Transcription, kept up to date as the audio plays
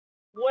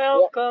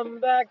Welcome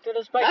back to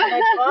the Spicy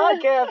Nights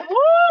podcast.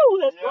 Woo!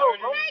 Let's go,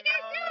 bro.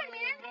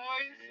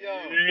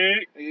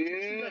 This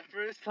is the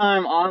first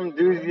time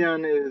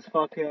Duzian is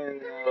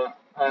fucking.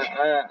 I'm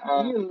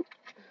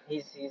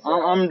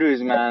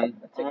Duz, man.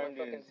 It's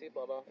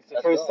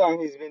the first time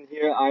he's been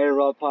here,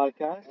 IRL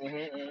podcast.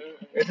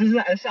 This is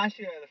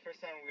actually the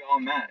first time we all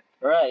met.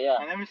 Right, yeah.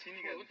 I've never seen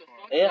you guys before.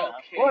 Yeah.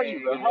 Who are you,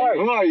 bro? How are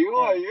you? Who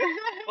are you?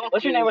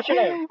 What's your name? What's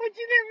your name?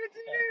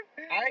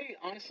 I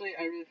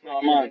really feel No,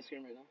 like I'm on. getting ice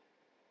cream right now.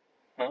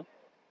 Huh?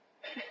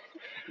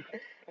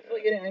 I feel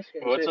like getting ice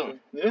cream. What's seriously.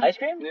 up? Ice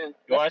cream? Yeah. You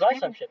want Let's ice buy cream?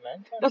 some shit,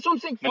 man. That's what I'm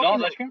saying.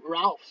 McDonald's Fucking ice cream?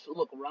 Ralph's.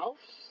 Look,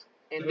 Ralph's.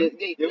 And Mhm.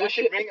 they, Yeah, we that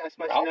should shit. bring a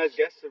Spicy Ralph's? Nights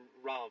guest to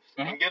Ralph's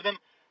Mhm. and give them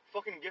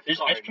fucking gift There's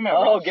cards. ice cream at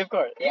Oh, Ralph's? gift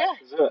card. Yeah.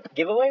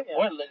 Giveaway? Yeah.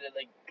 What?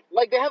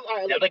 Like they have.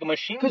 They have like a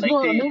machine? 'Cause Like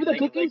no, they, remember the like,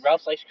 cookies? Like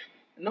Ralph's ice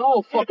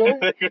No, fucker.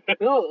 cream?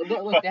 No,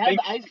 look, they have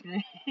the ice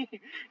cream.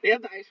 They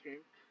have the ice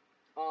cream.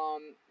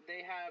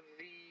 They have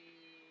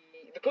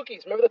the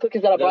cookies. Remember the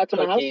cookies that I brought to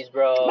my house? cookies,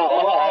 bro.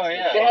 Oh,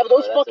 yeah. They have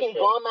those That's the fucking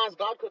shit. bomb ass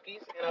god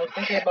cookies, and I was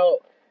thinking about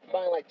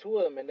buying like 2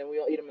 of them, and then we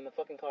all eat them in the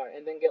fucking car,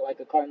 and then get like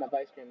a carton of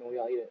ice cream, and we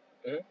all eat it.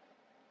 Mhm.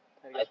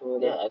 I guess we'll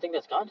do. Yeah, I think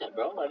that's content,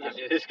 bro. That's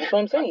what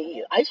I'm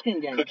saying. Ice cream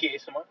gang. Cookie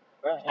ASMR?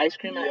 Right. Ice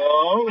cream.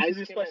 Yo, Ice this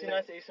is cream Spicy and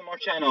Nights ASMR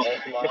channel.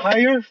 ASMR.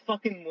 Hire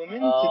fucking women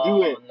to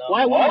do it. No.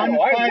 Why Why? women?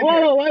 Why?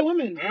 Whoa, why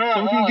women? So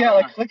we can get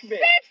like clickbait.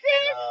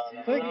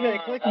 No.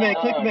 Clickbait, We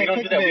clickbait,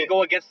 don't do that. We clickbait.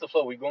 go against the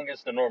flow. We go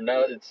against the norm.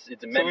 Now it's a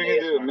So men we can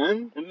do it, ASMR.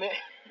 man.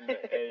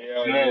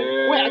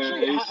 Wait,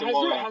 actually,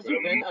 has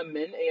there been a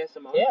men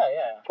ASMR? Yeah,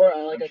 yeah. Or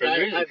like I'm a sure guy?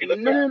 there is, if you look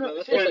No. Let's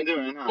It's go like- do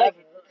it, huh? Like,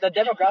 the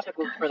demographic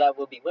for that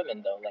will be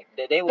women, though. Like,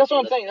 they will. That's be what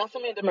I'm listening. saying. That's the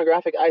main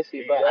demographic I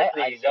see. But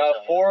Exactly. I You see got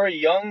so. 4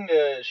 young,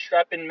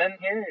 strapping men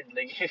here.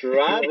 Like,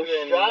 Strap. Hold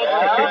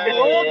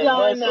Yeah,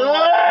 on yeah.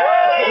 now.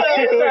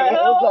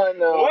 Hold on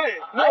now. What?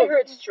 I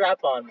heard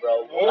strap on,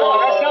 bro. No,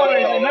 that's not what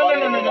I said. No.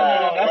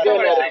 That's not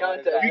what I said.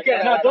 Context. You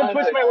can't. No, don't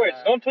twist my words.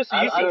 Don't twist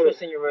it. You I'm see.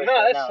 twisting your words. No,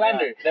 right that's now,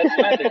 slander. yeah. That's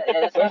slander. Yeah,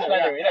 that's Don't slander,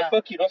 slander. yeah. Yeah,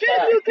 fuck you. Don't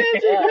Cancel,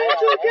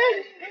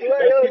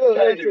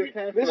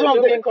 This is what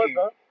I'm Supreme Court,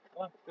 bro.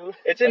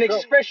 It's an Let's go.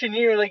 expression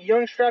here, like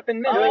young strapping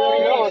men. Oh,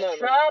 Like, no.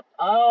 strap.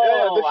 Oh, Yeah, I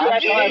the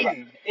thought-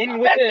 cookies. In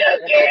with The it.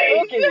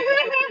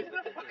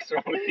 What's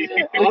wrong with you?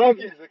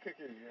 Cookies, the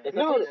cookies. The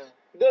No, cookies.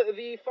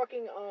 the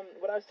fucking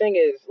what I was saying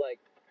is like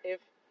if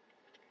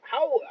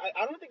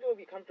I don't think it would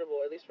be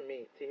comfortable, at least for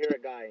me, to hear a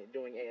guy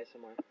doing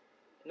ASMR.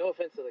 No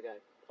offense to the guy.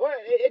 Or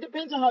it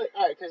depends on how.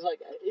 Alright, because like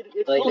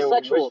it Like feels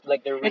they're sexual.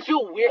 like they're It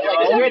feels weird. Oh, Like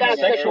it's yeah, weird yeah, ass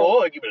yeah. sexual.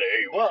 Like, you be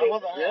like, What?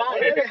 Hold on. Yeah,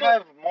 What if they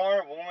have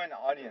more woman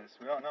audience?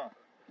 We don't know.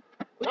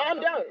 No, I'm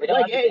down. We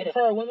don't Like, have to hey, date it.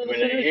 for our women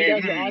listeners, you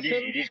guys are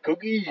awesome. These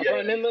cookies. For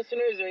our men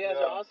listeners, you guys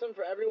Yeah. are awesome.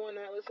 For everyone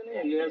not listening,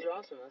 you guys are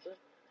awesome. That's it.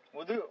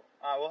 We'll do.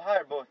 We'll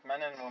hire both men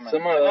and women.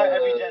 Some, We'll hire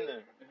every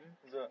gender.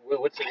 So,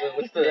 What's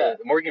the Yeah.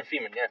 Morgan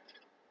Freeman? Yeah.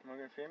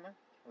 Morgan Freeman.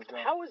 What's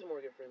that? How is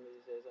Morgan Freeman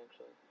these days,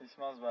 actually? He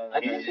smells bad. I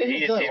think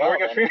He's doing well,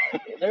 Morgan man.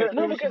 Freeman. They're-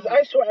 No, because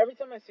I swear every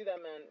time I see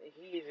that man,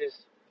 he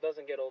just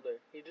doesn't get older.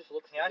 He just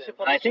looks. He actually the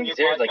same. I published think a his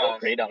new hair is like podcast. all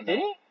grayed out Did now.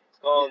 he? It's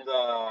called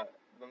the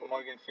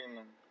Morgan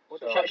Freeman. What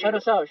the So- fuck? Shout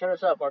us out. Shout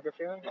us out, Morgan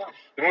Freeman.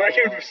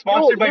 Morgan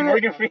sponsored by No.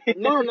 Morgan Freeman.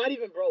 No, not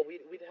even, bro.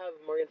 We'd have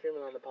Morgan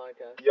Freeman on the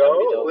podcast. That'd be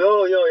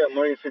dope. Yo,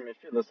 Morgan Freeman.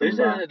 If you listen,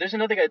 There's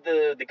another guy,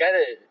 the guy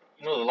that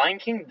the Lion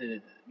King, the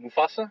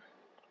Mufasa,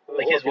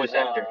 like his voice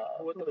actor.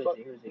 What the Who is fuck?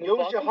 he? Who is he? Yo,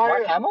 we should hire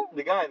Mark Hamill?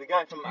 the guy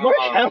from Mark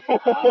Hamill.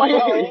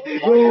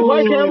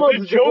 Mark Hamill,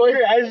 The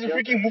Joker as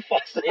freaking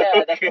Mufasa.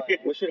 Yeah, that's fine.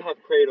 We should have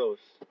Kratos.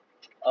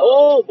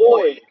 Oh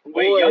boy.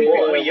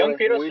 Wait, young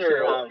Kratos We should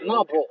or have-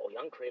 No, bro.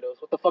 Young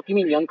Kratos. What the fuck you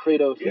mean, young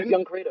Kratos? Who's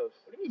young Kratos?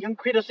 young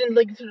Kratos in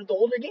like the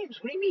older games?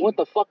 What do you mean? What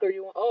the fuck are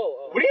you on?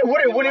 Oh.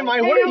 What am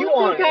I? What are you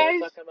on?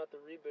 Talking about the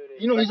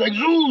reboot. You know, he's like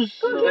Zeus,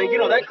 like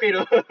that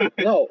Kratos.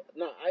 No,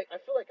 I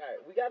feel like alright,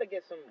 we gotta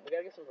get some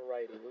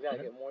variety. We gotta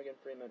get Morgan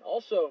Freeman.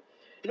 Also,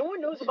 no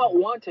one knows about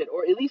Wanted,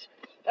 or at least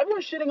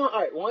everyone's shitting on.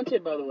 Alright,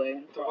 Wanted, by the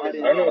way, for I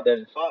don't know what that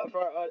is. for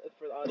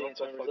the audience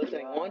What the members fuck is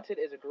listening, that? Wanted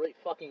is a great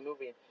fucking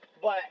movie.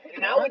 But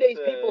nowadays,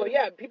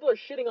 people are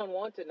shitting on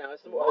Wanted now.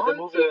 It's the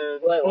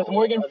movie with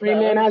Morgan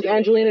Freeman, has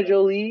Angelina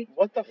Jolie.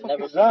 What the fuck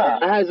Never is seen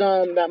that? It has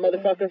that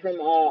motherfucker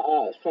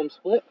from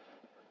Split.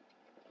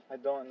 I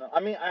don't know. I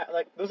mean,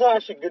 those are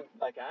actually good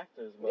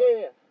actors, but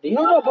Yeah.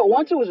 No, but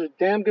Wanted was a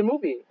damn good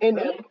movie. And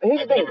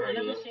here's the thing. I've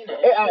never seen Eh,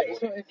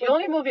 it. The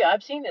only movie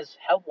I've seen is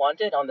Help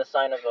Wanted on the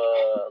sign of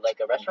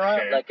a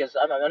restaurant. Okay. Like, cause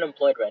I'm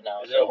unemployed right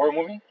now. Is it a horror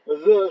movie?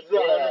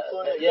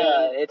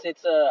 Yeah,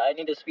 it's I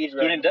need a speed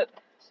run. Student debt?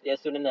 Yeah,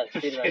 student debt.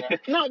 Speed run. Yeah.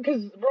 No,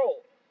 because, bro,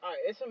 alright,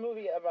 it's a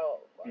movie about,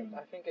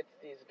 I think it's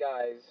these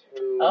guys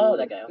who... Oh,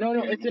 that guy. No,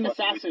 it's an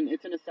assassin.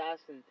 It's an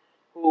assassin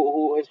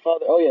who his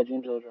father... Oh, yeah,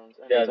 James Earl Jones.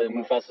 I know Yeah, you're the talking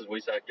about. Mufasa's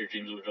voice actor,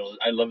 James Earl Jones.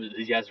 I love it.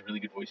 He has a really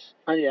good voice.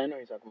 Oh, yeah, I know who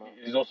you're talking about.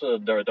 He's also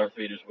Darth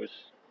Vader's voice.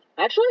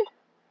 Actually?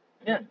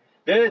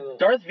 The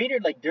Darth Vader,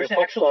 like, there's The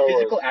an fuck actual Star Wars.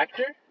 physical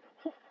actor.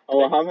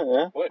 Oh, Muhammad,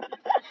 yeah. What?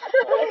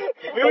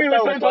 Wait, What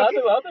happened?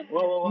 what happened?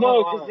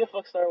 No, because they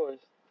fuck Star Wars.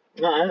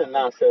 No, I did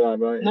not say that,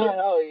 bro.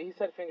 No, he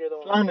said finger the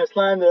one.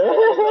 Slander.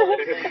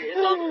 It's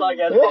on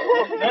podcast.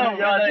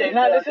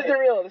 No, this isn't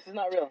real. This is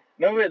not real.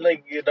 No, but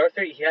like Darth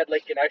Vader, he had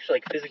like an actual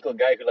like physical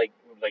guy who like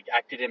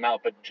acted him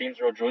out, but James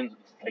Earl Jones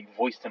like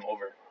voiced him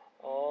over.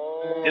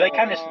 Oh. They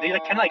kind of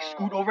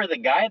scoot over the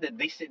guy that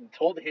they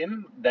told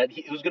him that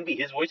it was gonna be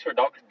his voice for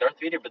Darth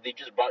Vader, but they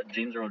just brought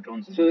James Earl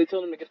Jones. So they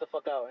told him to get the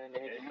fuck out, and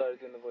then he just started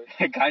doing the voice.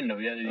 Kind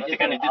of, yeah. They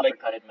kind of did like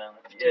cut it, man.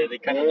 they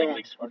kind of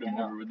like screwed him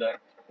over with that.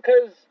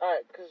 Because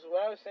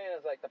what I was saying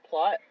is like the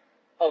plot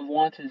of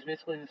Wanted is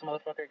basically this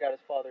motherfucker got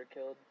his father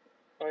killed,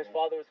 or his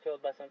father was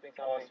killed by something.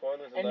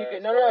 And you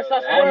can it's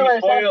not spoiler.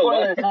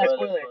 It's not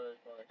spoiler.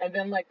 And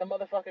then like the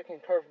motherfucker can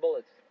curve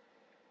bullets.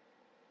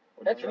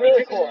 That's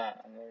really cool.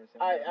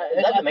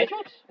 Is that the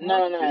Matrix?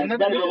 No.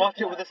 You watch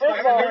it with a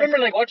I remember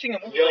like watching a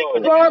movie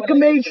like. Fuck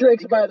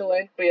Matrix, by the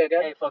way. But yeah,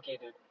 guys. Hey, fuck you,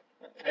 dude.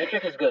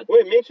 Matrix is good.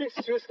 Wait, Matrix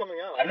 2 is coming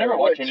out. I've never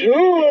watched it.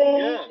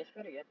 Yeah. It's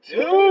pretty good.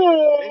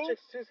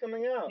 Matrix 2 is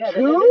coming out. Yeah,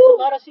 there's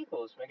a lot of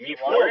sequels.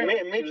 Matrix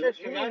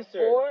Remastered.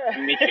 Four.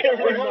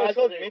 It's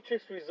called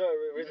Matrix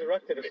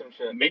Resurrected or some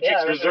shit.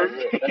 Matrix Reserved.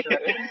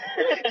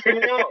 It's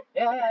coming out.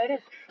 Yeah, it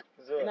is.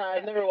 No,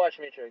 I've never watched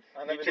Matrix.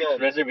 I never Matrix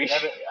did.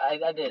 Reservation.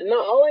 I did. No,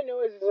 all I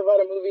know is it's about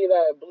a movie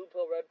that blue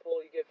pill, red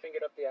pill, you get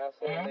fingered up the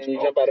asshole, and then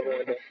you jump out of a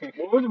window.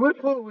 What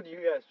pill would you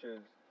guys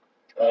choose?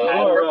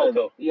 Purple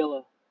pill.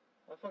 Yellow.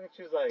 I fucking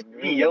choose like Me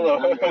green. yellow.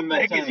 What the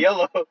heck is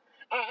yellow?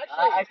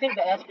 I think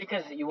that's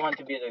because you want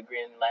to be the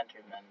Green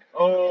Lantern, man.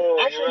 Oh,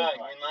 Actually, you're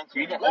right.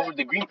 Green over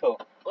the green pill.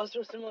 Let's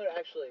do similar,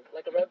 actually.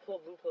 Like a red pill,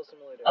 blue pill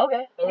simulator.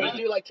 Okay. And we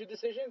do like two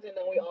decisions, and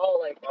then we all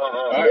like...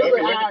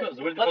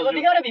 But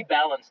they gotta be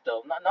balanced,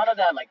 though. None of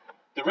that, like,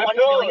 The $1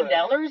 million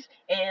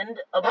and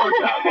a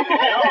blowjob.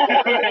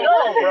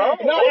 No, bro.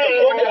 No.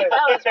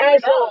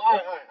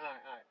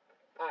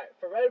 Alright,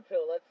 for red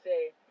pill, let's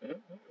say...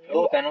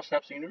 Oh, Thanos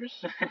snaps the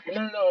universe?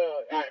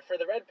 No. Alright, for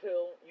the red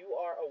pill, you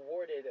are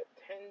awarded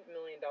 $10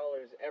 million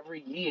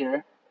every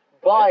year,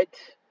 but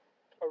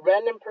a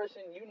random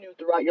person you knew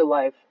throughout your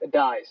life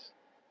dies.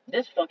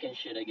 This fucking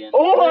shit again.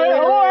 Hold on.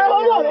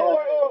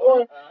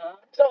 Uh-huh.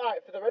 So,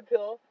 alright, for the red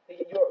pill,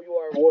 you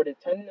are awarded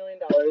 $10 million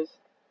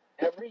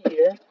every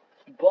year,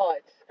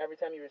 but every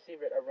time you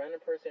receive it, a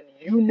random person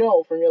you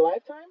know from your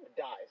lifetime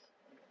dies.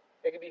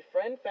 It could be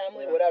friend,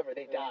 family, whatever,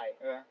 they die.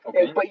 Yeah.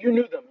 Okay. But you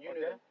knew them,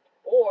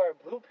 Or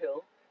blue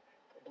pill,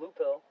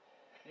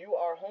 you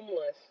are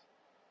homeless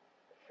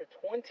for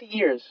 20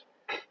 years.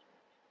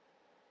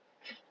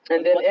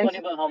 And then What's funny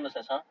about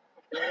homelessness, huh?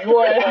 you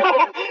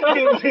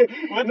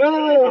are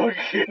no.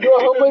 You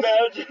are homeless.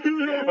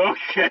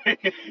 Okay.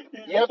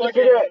 You have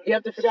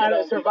to figure out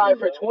how to survive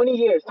for 20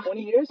 years.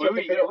 20 years.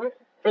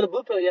 For the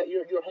blue pill,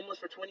 you're homeless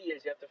for 20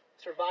 years. You have to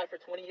survive for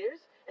 20 years,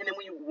 and then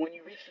when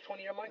you reach the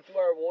 20-year mark, you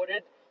are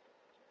awarded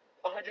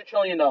 $100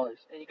 trillion,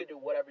 and you can do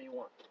whatever you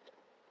want.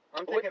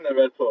 I'm taking the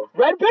red pill.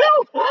 Red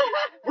pill?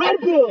 Red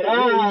pill!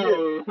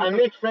 Yeah. I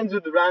make friends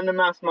with random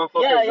ass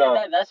motherfuckers.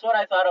 Yeah, that's what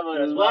I thought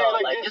about as well.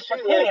 Like just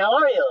hey, how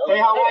are you? Hey,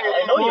 how are you?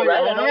 I know you,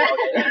 right? I know you.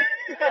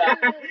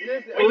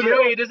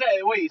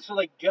 Wait, so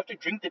like, do you have to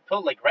drink the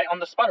pill like right on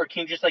the spot, or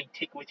can you just like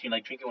take it with you and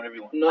like drink it whenever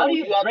you want? No, how do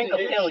you drink a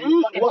pill?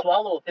 You fucking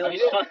swallow a pill. You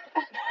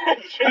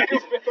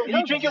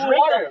drink it with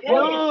water.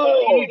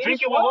 You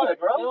drink it with water,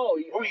 bro. No,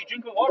 Or you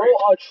drink it with water.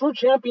 Bro, a true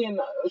champion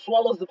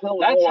swallows the pill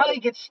with That's water. how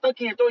it gets stuck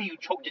in your throat. You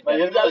choked it.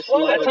 That's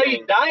how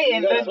you die,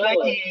 and then swallow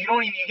like you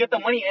don't even, you get the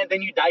money, and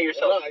then you die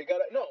yourself. No, you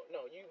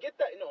get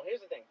that. No,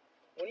 here's the thing.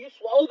 When you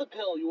swallow the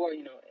pill, you are,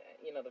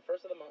 the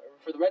first of the month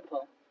for the red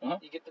pill.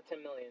 You get the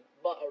 10 million,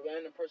 but a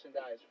random person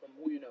dies from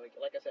who you know.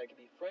 Like I said, it could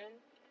be friend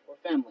or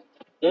family.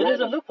 There's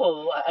a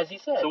loophole, as he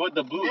said. So with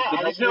the blue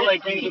I pill,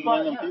 like people.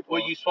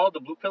 when you swallow the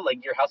blue pill,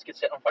 like your house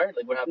gets set on fire.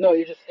 Like what happens? No,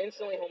 you're just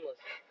instantly homeless.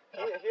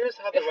 Here's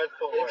how the red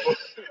pill works.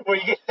 Where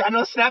you get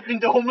Thanos snapped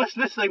into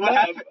homelessness. Like what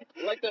happens?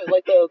 Like the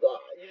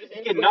you just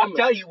You get knocked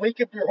out. You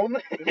wake up. You're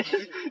homeless.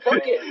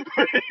 Fuck it.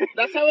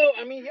 That's how.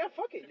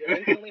 Fuck it. You're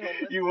instantly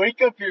homeless. You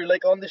wake up. You're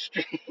like on the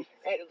street.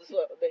 Hey, so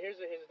here's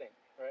the thing,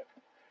 right?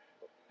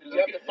 You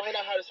have to find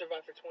out how to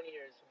survive for 20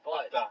 years,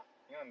 but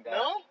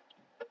no.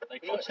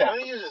 Like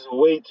 20 years is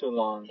way too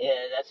long.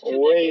 Yeah, that's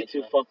way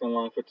too fucking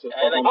long for 2.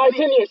 Alright,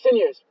 10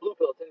 years. Blue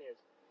pill, 10 years.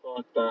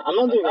 Fuck that. I'm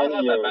not doing any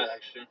not years. that bad,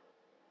 actually.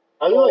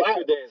 I do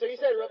like 2 days. So you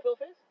said red pill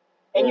phase?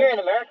 And you're in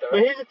America, But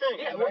right? here's the thing.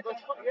 Yeah,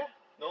 that's fine. Yeah.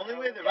 The only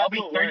way the I'll red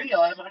be pill 30. works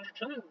I'll have 100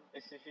 trillion.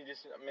 is if you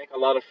just make a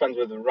lot of friends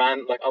with a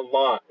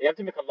lot. You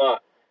have to make a lot.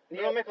 If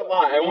you don't make a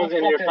lot, everyone's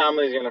in your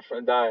family is gonna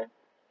die.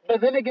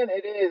 But then again,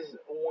 it is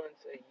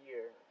once a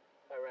year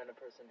a random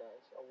person dies.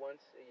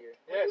 Once a year.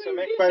 Yeah, so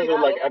make friends with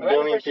like a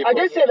billion people. I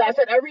did say that. I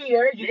said every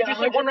year You get just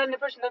said one random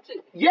person. That's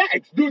it. Yeah,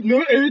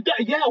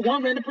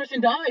 one random person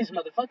dies,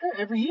 motherfucker,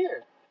 every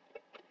year.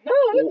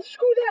 No,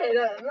 screw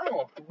that.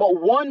 No. But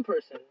one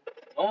person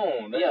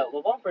Oh, Yeah,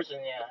 well, one person,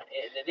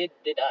 they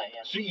die.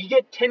 Yeah. So you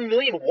get 10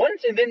 million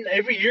once, and then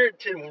every year,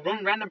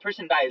 one random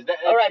person dies.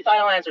 All right,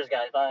 final answers,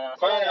 guys.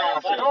 Final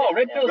answers. No,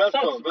 red pill Red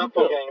sucks. pill, Blue red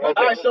pill pill. gang, red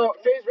All right, pill.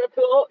 so FaZe red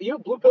pill, you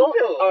blue pill. Blue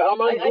pill. All right,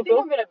 I'm on I blue think pill.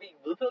 I'm gonna be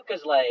blue pill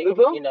because, like, Blue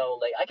pill? you know,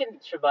 like I can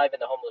survive in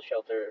the homeless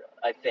shelter.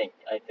 I think.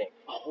 A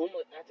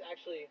homeless. That's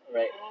actually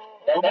Right.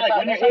 But like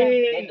when that's how you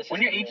you're game the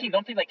when you're system, 18,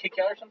 don't they like kick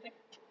you out or something?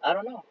 yeah. I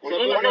don't know. So No,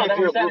 we're no, gonna that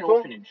do was a that blue an pill?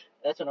 orphanage.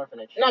 That's an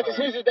orphanage. No, because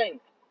here's the thing.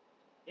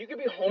 You could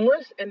be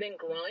homeless and then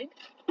grind.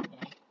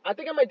 I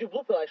think I might do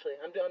blue pill actually.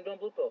 I'm doing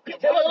blue pill.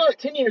 Look,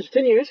 10 years.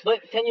 10 years. But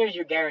 10 years,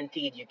 you're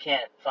guaranteed you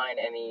can't find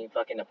any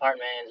fucking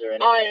apartments or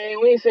anything. Alright,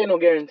 we ain't saying no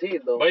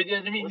guaranteed though. But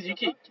that means you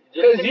can't.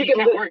 Because You you can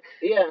can't li- work.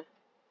 Yeah.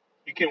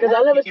 You can Because work.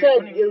 I never you can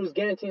said work. it was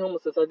guaranteed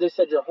homelessness. I just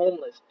said you're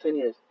homeless 10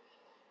 years.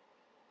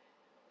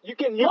 You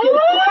can. What?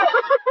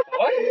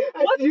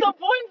 What's the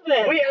point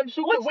then? Wait, I'm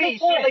so What's the wait.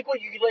 So point? like,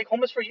 what? You like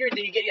homeless for a year,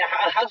 then you get your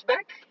house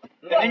back,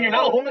 and then you're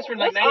not homeless for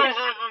like 9 years.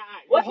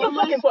 What's the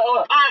fucking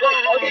point?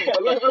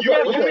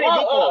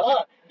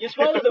 You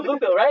swallow the blue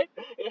pill, right?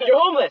 You're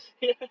homeless.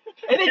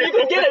 And then you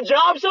can get a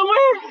job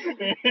somewhere?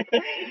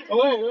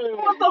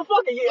 What the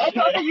fuck? I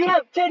thought that you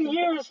have 10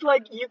 years,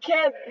 like, you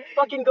can't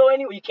fucking go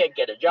anywhere. You can't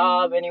get a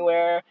job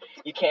anywhere.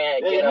 You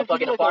can't get a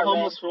fucking apartment.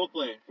 homeless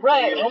roleplay.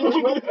 Right, homeless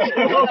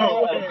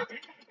roleplay.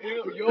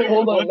 Yo,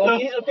 hold on.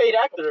 Let's, He's a paid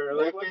actor.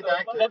 Like, what the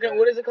fuck? fucking,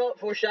 what is it called?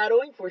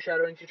 Foreshadowing?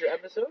 Foreshadowing future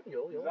episode?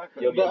 Yo.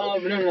 Exactly. Yo,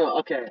 But, no.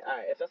 Okay.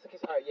 Alright, if that's the case,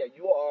 alright, yeah,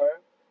 you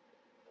are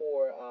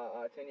for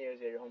 10 years,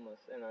 yeah, you're homeless,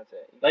 and that's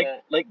it. You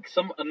can't- Like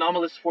some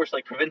anomalous force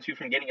like prevents you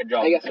from getting a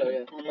job. I guess so,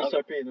 yeah. Homeless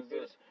RP, let's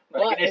do this.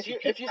 But Like an if you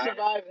SCP.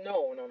 survive,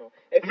 no.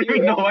 If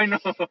you No, I know.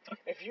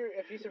 if you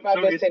survive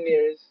So those it's- 10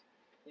 years,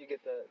 you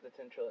get the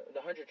 10 trillion, the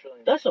 100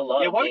 trillion. That's a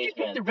lot Yeah, of why would you days,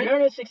 pick man. the red-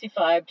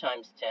 365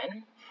 times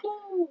 10?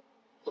 Whew.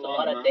 It's a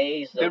lot of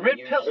days. The of red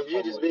you pill- just If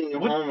you just homeless. being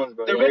Would- homeless,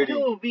 bro. The you're red already-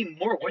 pill would be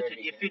more worth it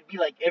if it'd be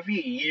like every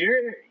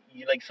year,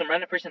 like some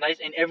random person dies,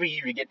 and every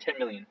year you get $10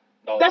 million.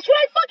 That's what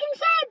I fucking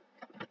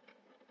said.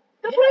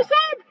 That's what I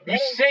said. You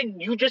said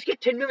you just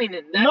get 10 million,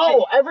 and that's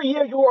No, it. every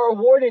year you are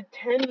awarded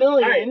 10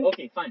 million, All right,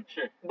 okay, fine,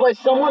 sure. but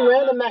someone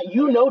random that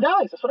you know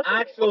dies. That's what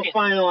I said. Actual Okay.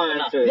 final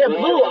answer. Yeah,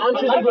 blue. I'm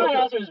choosing My blue.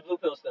 final answer is blue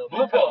pill still.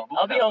 Blue pill.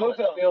 I'll be Blue homeless.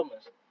 pill. I'll be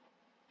homeless.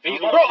 Phase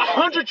Bro, one.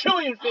 100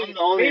 trillion I'm fees. the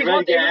only Phase red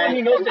one, everyone gang.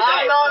 he knows to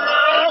die.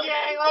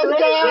 Let's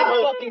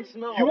go. Fucking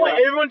smell. You want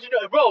everyone to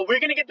know, bro? We're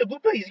gonna get the blue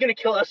pill. He's gonna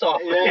kill us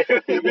off. Yeah.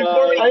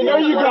 I know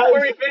you guys.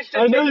 Before we finish the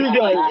I know you trip.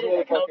 guys. I didn't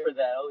account for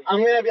that. Holy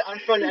I'm gonna be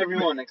unfriend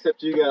everyone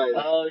except you guys.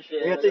 Oh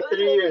shit. It's gonna take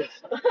 3 years.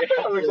 We're Yeah,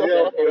 so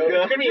bad, we're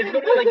bro. good.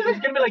 It's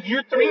gonna be like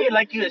year 3, and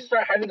like you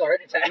start having a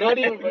heart attack. Not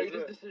even, bro.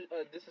 You just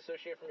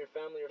disassociate from your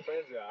family or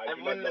friends.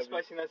 Everyone in the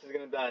spicy nuts is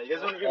gonna die. You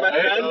guys wanna be my Uh,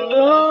 friend?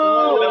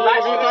 No. The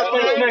last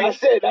Spicy Nuts.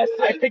 That's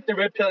I it. picked the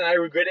red pill, and I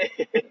regret it.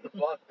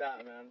 Fuck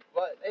that, man.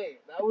 But hey,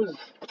 that was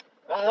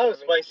That was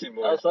spicy,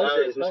 boys. That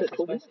was That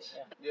spicy. was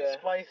yeah.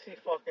 spicy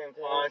fucking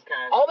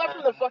podcast. All that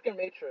from the fucking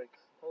Matrix.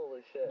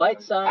 Holy shit.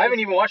 Bite size. I haven't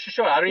even watched the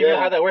show. I don't even know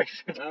how that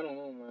works. I don't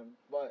know, man.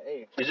 But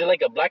hey, Is it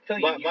like a black pill?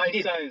 Bite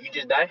size. You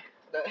just die.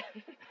 that,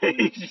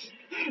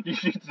 you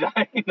just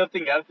die.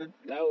 Nothing happens.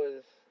 that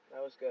was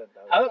good.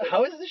 That was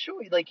How is the show?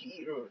 Like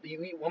you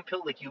eat one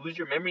pill, like you lose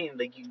your memory, and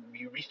like you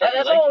restart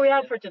That's your life. all we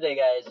have for today,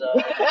 guys.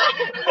 Why?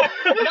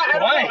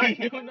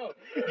 I don't know.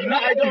 You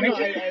not I don't know.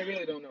 acting- I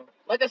really don't know.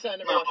 Like I said, I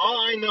never No, watched all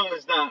I know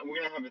is that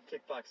we're gonna have a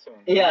TikTok soon.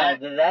 yeah,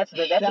 that's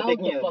a Shut big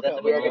the news. fuck That's a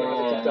up. big We're news. gonna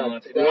have a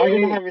TikTok. We are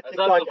gonna have a That's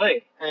not TikTok, to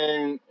play.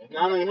 and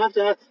no, you have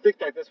to have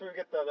TikTok. That's where we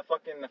get the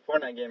fucking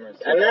Fortnite gamers.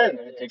 And then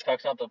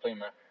TikTok's not to play,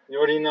 man. you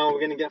already know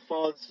we're gonna get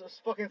followed. So it's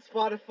fucking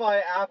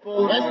Spotify,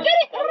 Apple. Let's get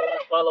it.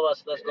 Follow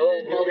us. Let's go.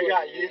 Well, we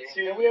got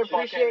YouTube. And we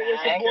appreciate your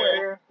fucking support.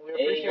 Anchor, We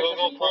appreciate your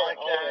Google support.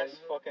 Podcast,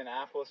 fucking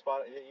Apple,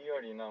 Spotify. You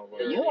already know. Bro.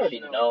 You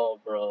already know,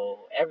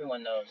 bro.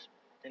 Everyone knows.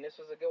 And this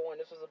was a good one.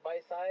 This was a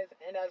bite size.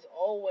 And as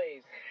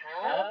always,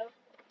 have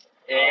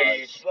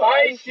A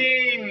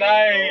spicy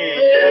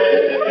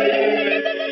night.